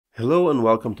Hello and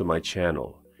welcome to my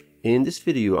channel. In this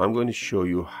video, I'm going to show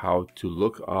you how to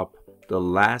look up the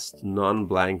last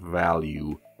non-blank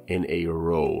value in a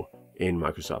row in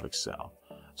Microsoft Excel.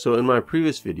 So in my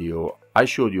previous video, I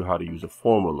showed you how to use a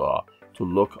formula to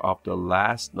look up the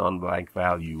last non-blank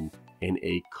value in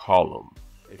a column.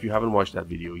 If you haven't watched that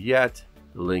video yet,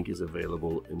 the link is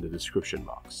available in the description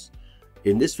box.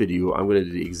 In this video, I'm going to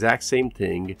do the exact same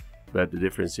thing, but the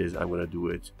difference is I'm going to do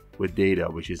it with data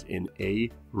which is in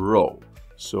a row.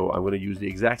 So I'm going to use the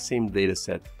exact same data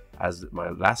set as my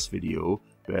last video,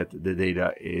 but the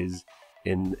data is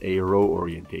in a row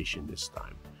orientation this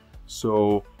time.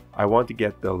 So I want to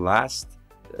get the last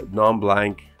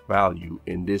non-blank value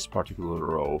in this particular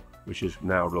row, which is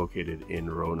now located in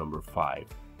row number 5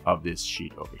 of this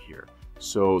sheet over here.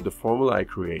 So the formula I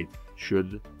create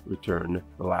should return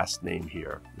the last name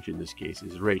here, which in this case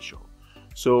is Rachel.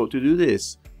 So to do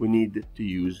this, we need to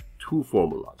use two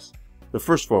formulas. The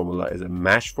first formula is a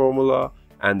match formula,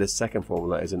 and the second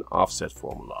formula is an offset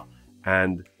formula.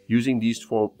 And using these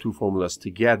two formulas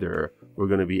together, we're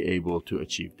going to be able to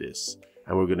achieve this.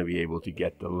 And we're going to be able to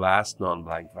get the last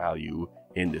non-blank value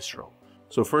in this row.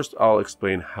 So first, I'll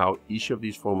explain how each of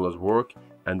these formulas work,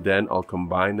 and then I'll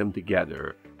combine them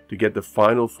together to get the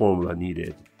final formula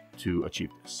needed to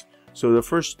achieve this. So the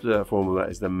first formula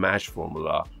is the match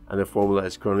formula, and the formula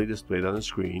is currently displayed on the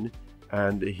screen.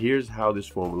 And here's how this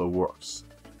formula works.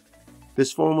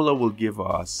 This formula will give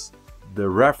us the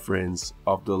reference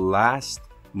of the last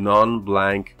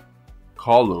non-blank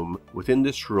column within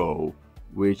this row,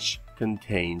 which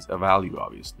contains a value,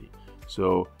 obviously.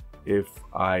 So if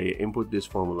I input this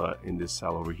formula in this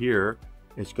cell over here,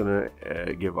 it's going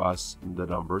to give us the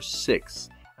number 6.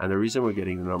 And the reason we're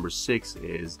getting the number 6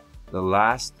 is the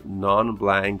last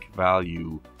non-blank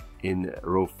value in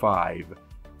row 5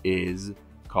 is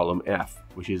column F,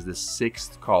 which is the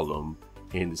 6th column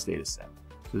in this data set.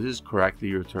 So this is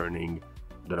correctly returning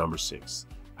the number 6.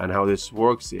 And how this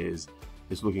works is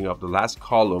it's looking up the last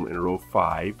column in row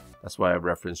 5. That's why I've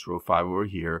referenced row 5 over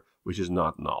here, which is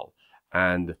not null.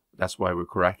 And that's why we're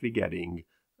correctly getting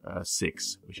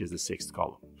 6, which is the 6th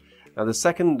column. Now the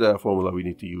second formula we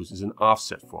need to use is an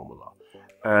offset formula.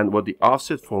 And what the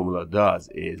offset formula does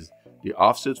is the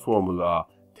offset formula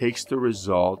takes the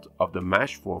result of the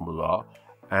match formula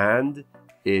and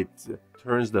it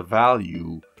turns the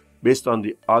value based on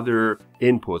the other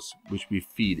inputs which we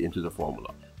feed into the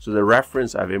formula. So the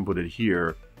reference I've inputted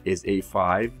here is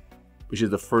A5, which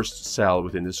is the first cell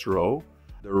within this row.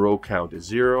 The row count is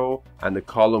 0 and the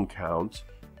column count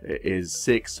is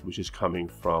 6, which is coming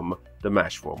from the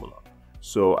match formula.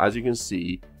 So as you can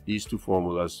see, these two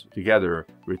formulas together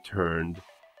returned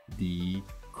the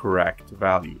correct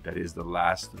value, that is the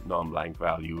last non-blank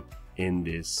value in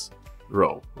this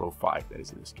row, row 5, that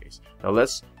is in this case. Now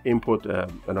let's input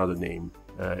another name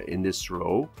in this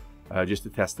row just to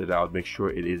test it out, make sure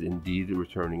it is indeed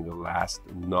returning the last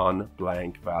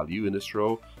non-blank value in this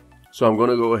row. So I'm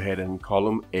going to go ahead and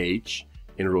column H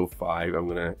in row 5, I'm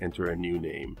going to enter a new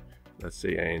name. Let's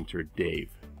say I enter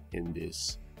Dave in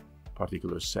this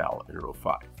particular cell in row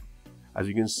 5. As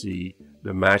you can see,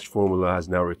 the match formula has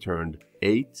now returned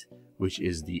 8, which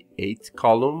is the 8th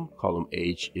column. Column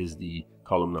H is the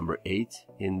column number 8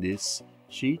 in this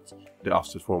sheet. The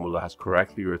offset formula has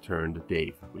correctly returned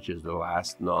Dave, which is the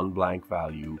last non-blank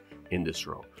value in this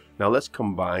row. Now let's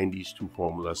combine these two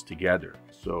formulas together.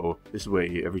 So this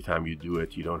way, every time you do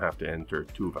it, you don't have to enter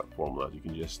two formulas. You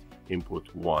can just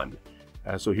input one.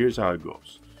 So here's how it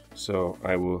goes. So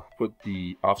I will put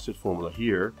the offset formula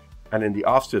here, and in the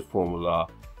offset formula,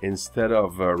 instead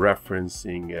of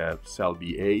referencing cell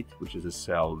B8, which is a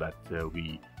cell that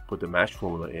we put the match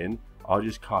formula in, I'll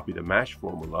just copy the match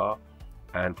formula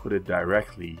and put it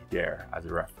directly there as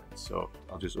a reference. So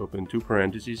I'll just open two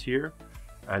parentheses here,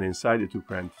 and inside the two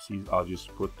parentheses, I'll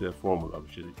just put the formula,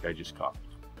 which I just copied.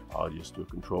 I'll just do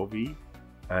Control V,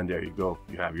 and there you go,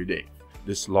 you have your Dave.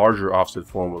 This larger offset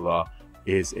formula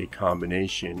is a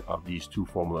combination of these two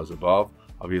formulas above.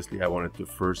 Obviously, I wanted to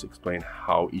first explain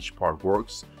how each part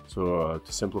works. So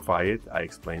to simplify it, I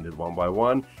explained it one by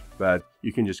one, but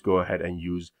you can just go ahead and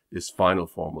use this final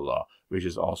formula, which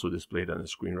is also displayed on the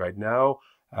screen right now,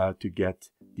 to get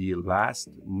the last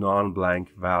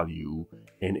non-blank value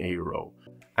in a row.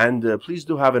 And please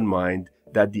do have in mind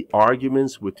that the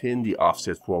arguments within the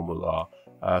offset formula,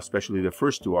 especially the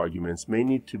first two arguments, may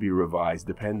need to be revised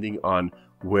depending on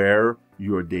where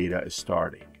your data is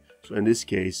starting. So in this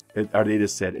case, our data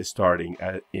set is starting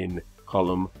in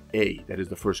column A, that is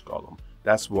the first column.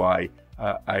 That's why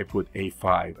I put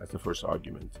A5 as the first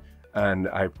argument. And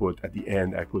I put at the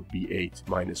end, I put B8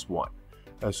 minus 1.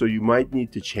 So you might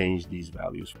need to change these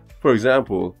values. For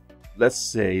example, let's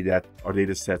say that our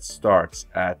data set starts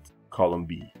at column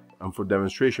B. And for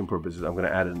demonstration purposes, I'm going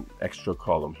to add an extra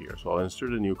column here. So I'll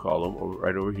insert a new column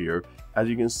right over here. As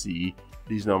you can see,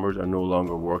 these numbers are no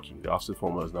longer working. The offset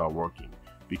formula is not working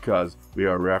because we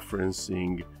are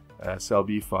referencing cell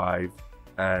B5,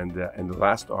 and in the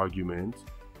last argument,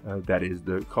 that is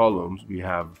the columns, we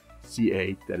have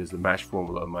C8, that is the match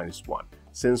formula -1.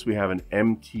 Since we have an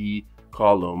empty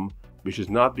column which is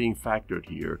not being factored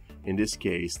here, in this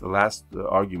case, the last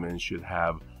argument should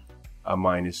have a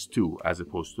 -2 as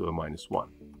opposed to a -1.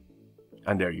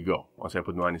 And there you go. Once I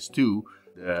put -2,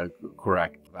 the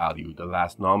correct value, the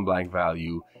last non-blank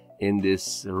value in this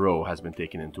row has been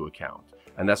taken into account.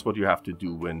 And that's what you have to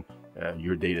do when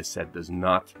your data set does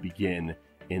not begin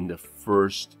in the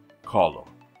first column.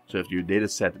 So if your data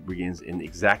set begins in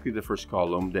exactly the first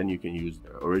column, then you can use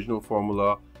the original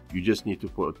formula. You just need to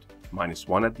put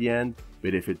 -1 at the end.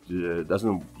 But if it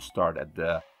doesn't start at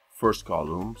the first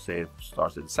column, say it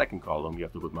starts at the second column, you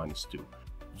have to put -2.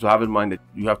 So have in mind that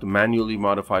you have to manually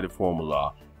modify the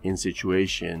formula in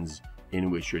situations in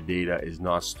which your data is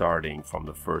not starting from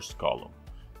the first column.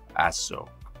 As so,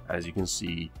 as you can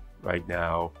see right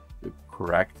now, the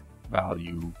correct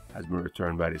value has been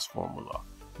returned by this formula,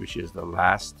 which is the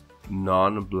last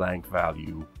non-blank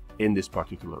value in this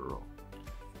particular row.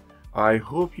 I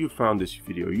hope you found this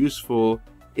video useful.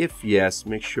 If yes,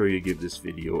 make sure you give this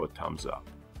video a thumbs up.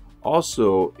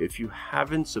 Also, if you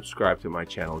haven't subscribed to my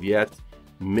channel yet,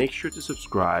 make sure to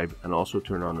subscribe and also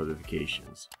turn on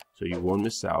notifications so you won't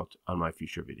miss out on my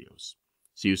future videos.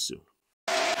 See you soon.